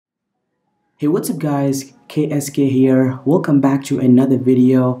Hey, what's up guys, KSK here. Welcome back to another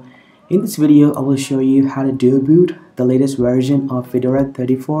video. In this video, I will show you how to dual boot the latest version of Fedora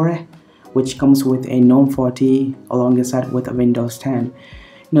 34, which comes with a Gnome40 alongside with a Windows 10.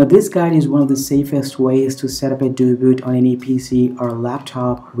 Now, this guide is one of the safest ways to set up a dual boot on any PC or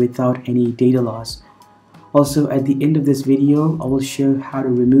laptop without any data loss. Also, at the end of this video, I will show how to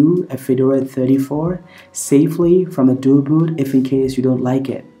remove a Fedora 34 safely from the dual boot if in case you don't like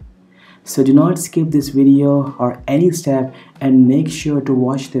it. So do not skip this video or any step and make sure to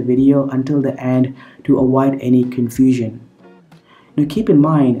watch the video until the end to avoid any confusion. Now keep in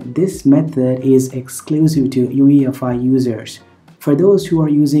mind, this method is exclusive to UEFI users. For those who are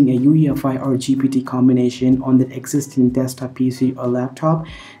using a UEFI or GPT combination on the existing desktop PC or laptop,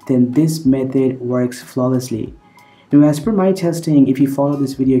 then this method works flawlessly. Now, as per my testing, if you follow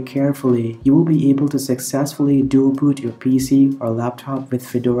this video carefully, you will be able to successfully dual boot your PC or laptop with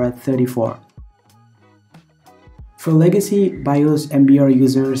Fedora 34. For legacy BIOS MBR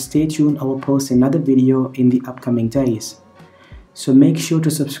users, stay tuned, I will post another video in the upcoming days. So make sure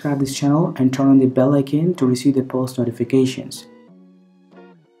to subscribe this channel and turn on the bell icon to receive the post notifications.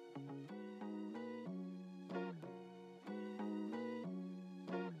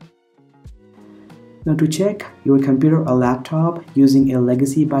 Now, to check your computer or laptop using a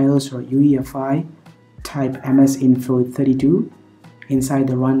legacy BIOS or UEFI, type msinfo32 inside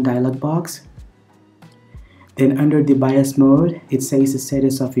the Run dialog box. Then under the BIOS mode, it says the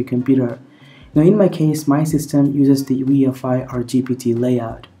status of your computer. Now, in my case, my system uses the UEFI or GPT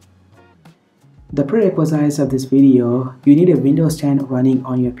layout. The prerequisites of this video: you need a Windows 10 running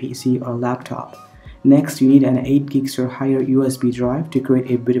on your PC or laptop. Next, you need an 8 gigs or higher USB drive to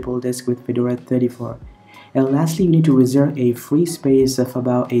create a bootable disk with Fedora 34. And lastly, you need to reserve a free space of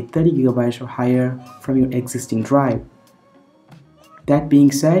about 30 GB or higher from your existing drive. That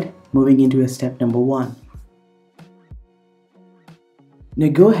being said, moving into step number 1. Now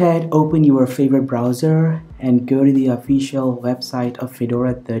go ahead, open your favorite browser and go to the official website of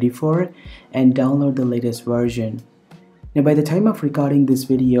Fedora 34 and download the latest version. Now, by the time of recording this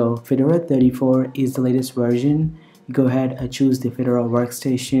video, Fedora 34 is the latest version. Go ahead and choose the Fedora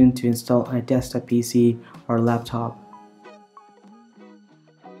workstation to install on a desktop PC or laptop.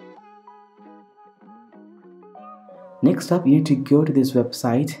 Next up, you need to go to this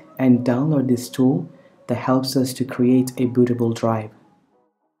website and download this tool that helps us to create a bootable drive.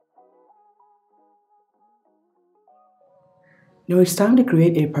 Now it's time to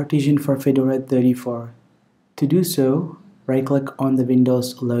create a partition for Fedora 34. To do so, right-click on the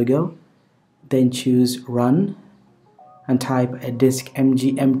Windows logo, then choose Run and type a disk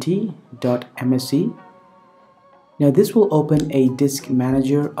mgmt.msc. Now this will open a disk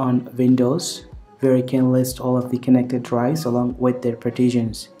manager on Windows where you can list all of the connected drives along with their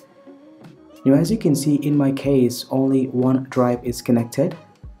partitions. Now, as you can see, in my case, only one drive is connected.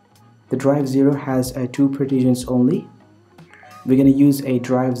 The drive 0 has 2 partitions only. We're going to use a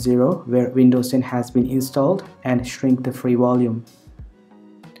drive 0 where Windows 10 has been installed and shrink the free volume.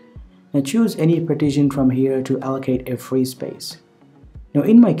 Now choose any partition from here to allocate a free space. Now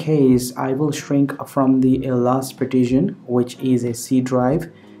in my case, I will shrink from the last partition, which is a C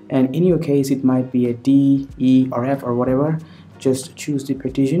drive, and in your case it might be a D, E or F or whatever. Just choose the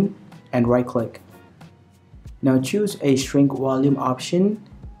partition and right click. Now choose a shrink volume option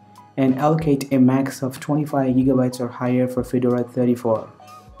and allocate a max of 25 GB or higher for Fedora 34.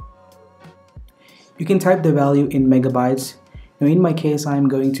 You can type the value in megabytes. Now in my case, I'm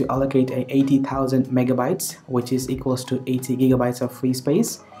going to allocate a 80,000 megabytes, which is equals to 80 GB of free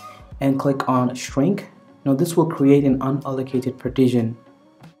space, and click on shrink. Now this will create an unallocated partition.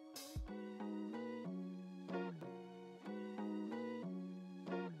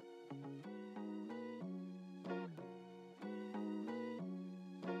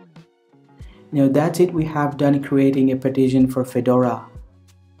 Now that's it, we have done creating a partition for Fedora.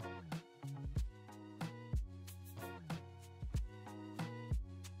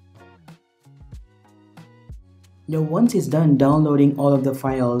 Now once it's done downloading all of the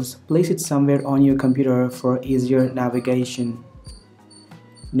files, place it somewhere on your computer for easier navigation.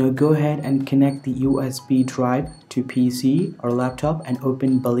 Now go ahead and connect the USB drive to PC or laptop and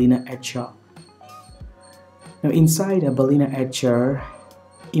open Balena Etcher. Now inside a Balena Etcher,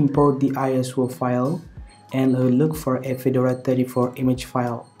 import the ISO file and look for a Fedora 34 image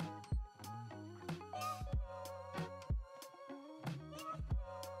file.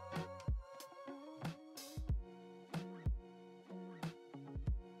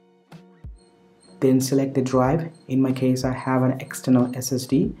 Then select the drive. In my case, I have an external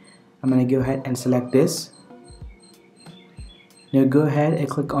SSD. I'm going to go ahead and select this. Now go ahead and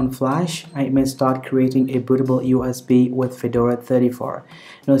click on Flash and it may start creating a bootable USB with Fedora 34.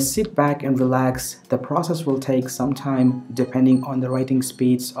 Now sit back and relax. The process will take some time depending on the writing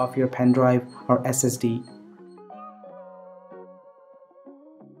speeds of your pen drive or SSD.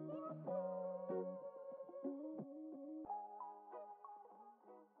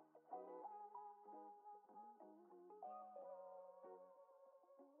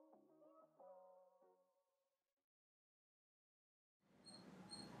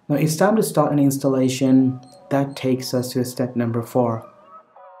 Now it's time to start an installation. That takes us to step number 4.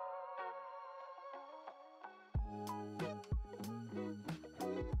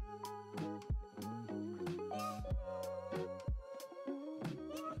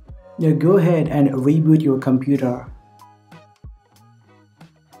 Now go ahead and reboot your computer.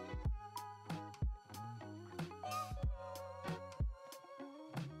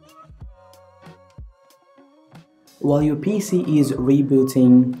 While your PC is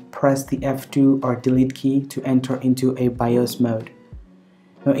rebooting, press the F2 or delete key to enter into a BIOS mode.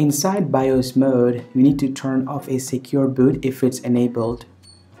 Now inside BIOS mode, you need to turn off a secure boot if it's enabled.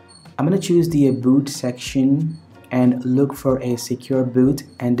 I'm going to choose the boot section and look for a secure boot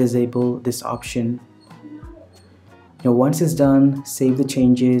and disable this option. Now once it's done, save the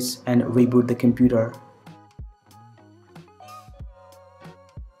changes and reboot the computer.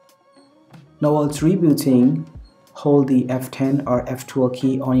 Now while it's rebooting, hold the F10 or F12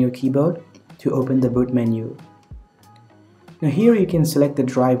 key on your keyboard to open the boot menu. Now here you can select the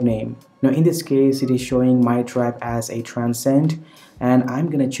drive name. Now in this case, it is showing my drive as a Transcend, and I'm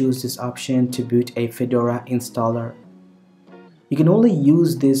gonna choose this option to boot a Fedora installer. You can only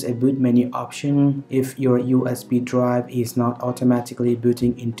use this boot menu option if your USB drive is not automatically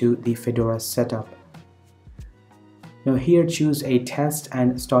booting into the Fedora setup. Now here choose a test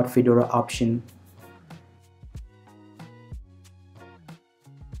and start Fedora option.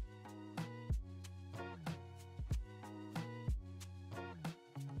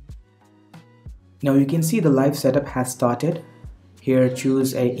 Now you can see the live setup has started. Here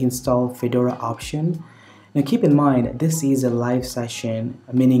choose a install Fedora option. Now keep in mind, this is a live session,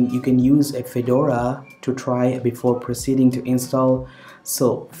 meaning you can use a Fedora to try before proceeding to install,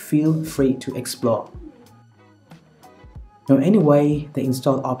 so feel free to explore. Now anyway, the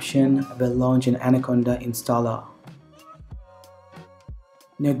install option will launch an Anaconda installer.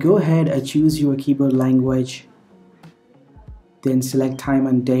 Now go ahead and choose your keyboard language. Then select time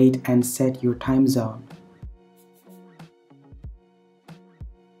and date and set your time zone.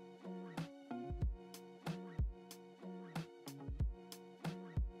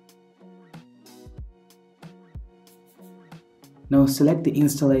 Now select the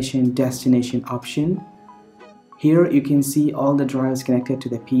installation destination option. Here you can see all the drives connected to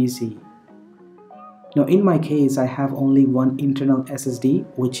the PC. Now in my case, I have only one internal SSD,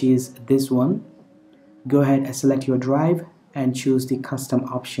 which is this one. Go ahead and select your drive and choose the custom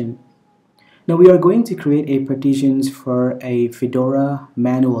option. Now we are going to create a partitions for a Fedora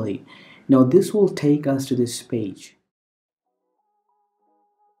manually. Now this will take us to this page.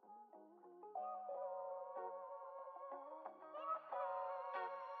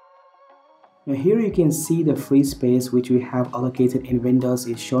 Now here you can see the free space which we have allocated in Windows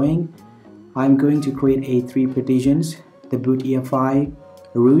is showing. I'm going to create a 3 partitions, the boot UEFI,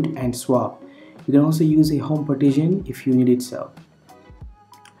 root and swap. You can also use a home partition if you need it so.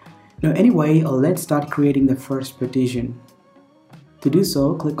 Now anyway, let's start creating the first partition. To do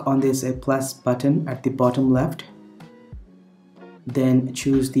so, click on this plus button at the bottom left. Then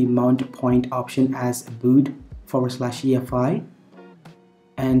choose the mount point option as boot/UEFI.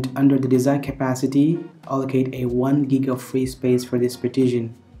 And under the desired capacity, allocate a 1 gig of free space for this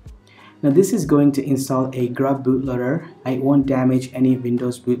partition. Now this is going to install a grub bootloader. It won't damage any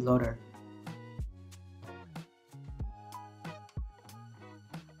Windows bootloader.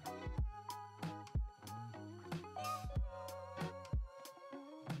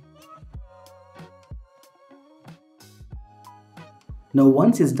 Now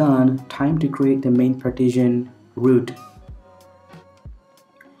once it's done, time to create the main partition, root.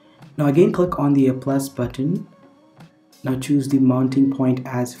 Now again click on the plus button. Now choose the mounting point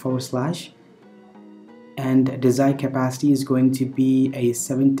as / and desired capacity is going to be a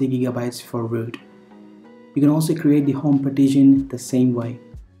 70 gigabytes for root. You can also create the home partition the same way.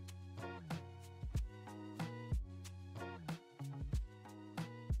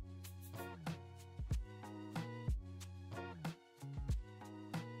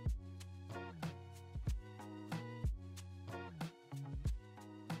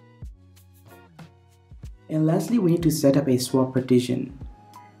 And lastly, we need to set up a swap partition.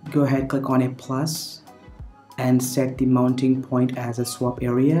 Go ahead, click on a plus, and set the mounting point as a swap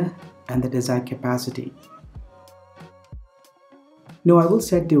area and the desired capacity. Now I will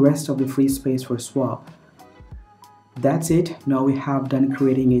set the rest of the free space for swap. That's it. Now we have done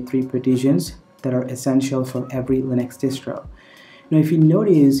creating 3 partitions that are essential for every Linux distro. Now if you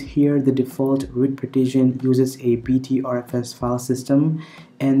notice here, the default root partition uses a BTRFS file system,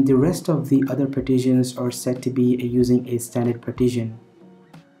 and the rest of the other partitions are set to be using a standard partition.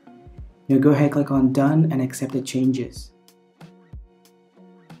 Now go ahead, click on done and accept the changes.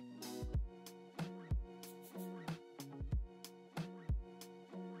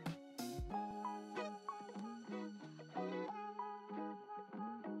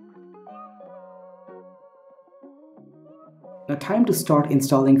 Now time to start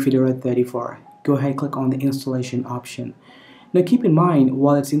installing Fedora 34. Go ahead, click on the installation option. Now keep in mind,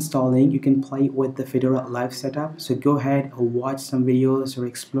 while it's installing, you can play with the Fedora live setup. So go ahead and watch some videos or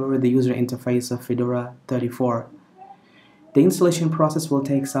explore the user interface of Fedora 34. The installation process will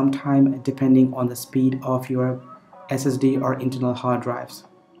take some time depending on the speed of your SSD or internal hard drives.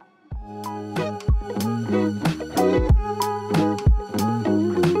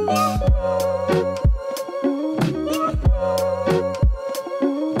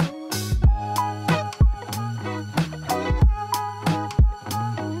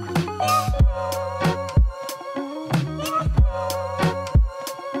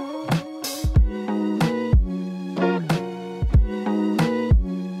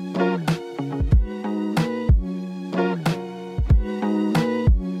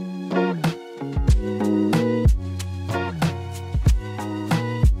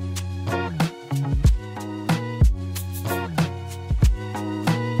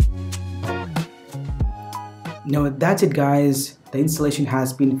 Now that's it guys, the installation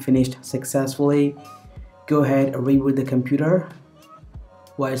has been finished successfully. Go ahead and reboot the computer.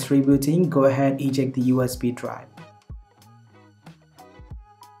 While it's rebooting, go ahead and eject the USB drive.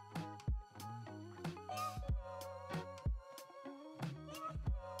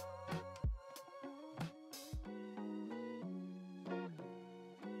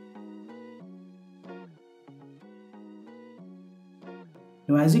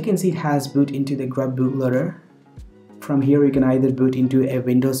 Now as you can see, it has boot into the grub bootloader. From here you can either boot into a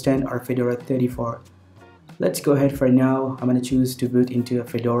Windows 10 or Fedora 34. Let's go ahead. For now, I'm going to choose to boot into a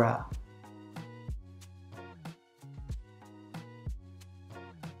Fedora.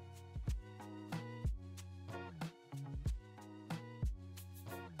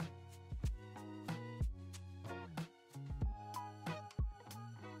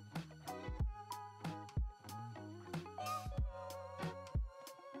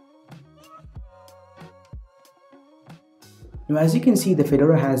 Now as you can see, the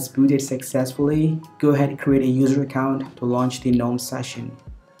Fedora has booted successfully. Go ahead and create a user account to launch the Gnome session.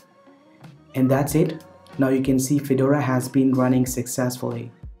 And that's it. Now you can see Fedora has been running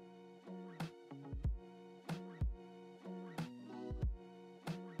successfully.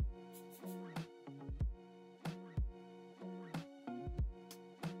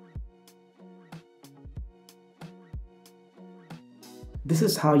 This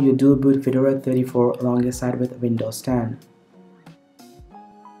is how you do boot Fedora 34 alongside with Windows 10.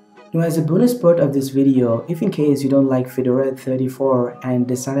 Now as a bonus part of this video, if in case you don't like Fedora 34 and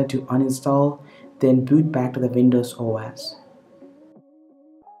decided to uninstall, then boot back to the Windows OS.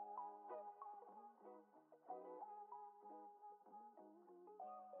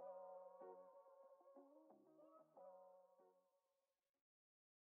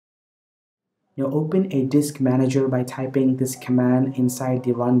 Now open a disk manager by typing this command inside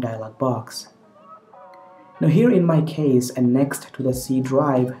the run dialog box. Now here in my case, and next to the C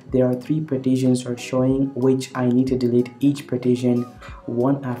drive, there are 3 partitions are showing, which I need to delete each partition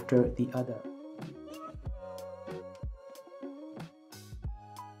one after the other.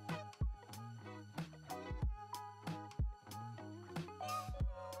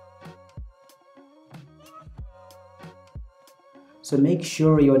 So make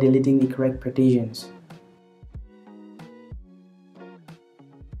sure you are deleting the correct partitions.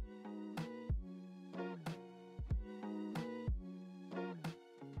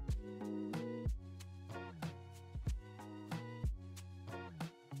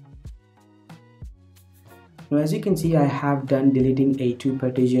 Now as you can see, I have done deleting 2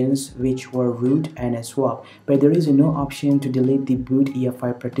 partitions which were root and a swap, but there is no option to delete the boot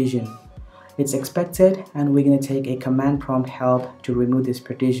UEFI partition. It's expected, and we're going to take a command prompt help to remove this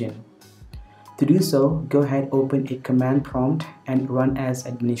partition. To do so, go ahead, open a command prompt and run as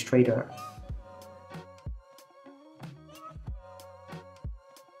administrator.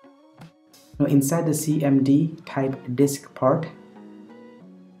 Now inside the CMD, type disk part,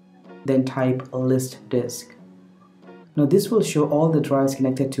 then type list disk. Now this will show all the drives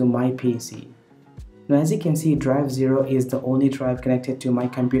connected to my PC. Now as you can see, drive 0 is the only drive connected to my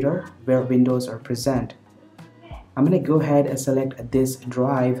computer where Windows are present. I'm going to go ahead and select this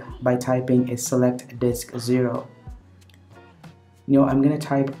drive by typing a select disk 0. Now I'm going to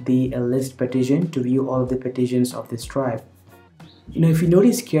type the list partition to view all of the partitions of this drive. If you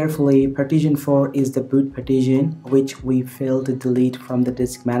notice carefully, partition 4 is the boot partition which we failed to delete from the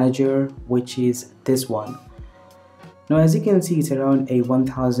disk manager, which is this one. Now as you can see, it's around a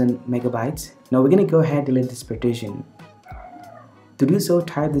 1000 megabytes. Now we're going to go ahead and delete this partition. To do so,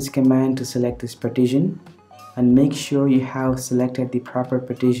 type this command to select this partition and make sure you have selected the proper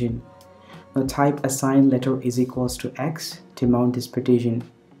partition. Now type assign letter is equals to X to mount this partition.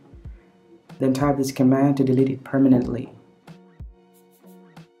 Then type this command to delete it permanently.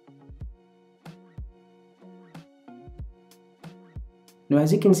 Now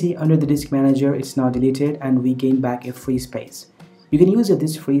as you can see, under the disk manager, it's now deleted and we gain back a free space. You can use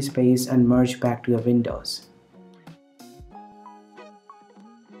this free space and merge back to your Windows.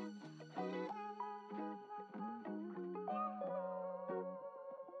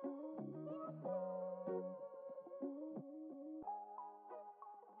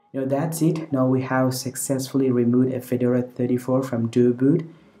 That's it. Now we have successfully removed a Fedora 34 from Do Boot.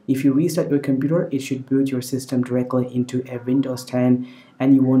 If you restart your computer, it should boot your system directly into a Windows 10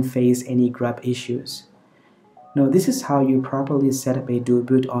 and you won't face any grub issues. Now this is how you properly set up a Do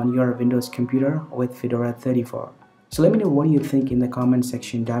Boot on your Windows computer with Fedora 34. So let me know what you think in the comment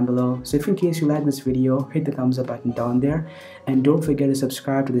section down below. So if in case you like this video, hit the thumbs up button down there and don't forget to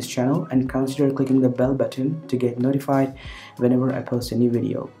subscribe to this channel and consider clicking the bell button to get notified whenever I post a new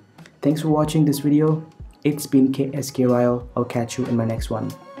video. Thanks for watching this video. It's been KSK Ryle. I'll catch you in my next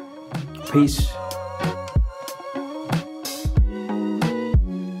one. Peace.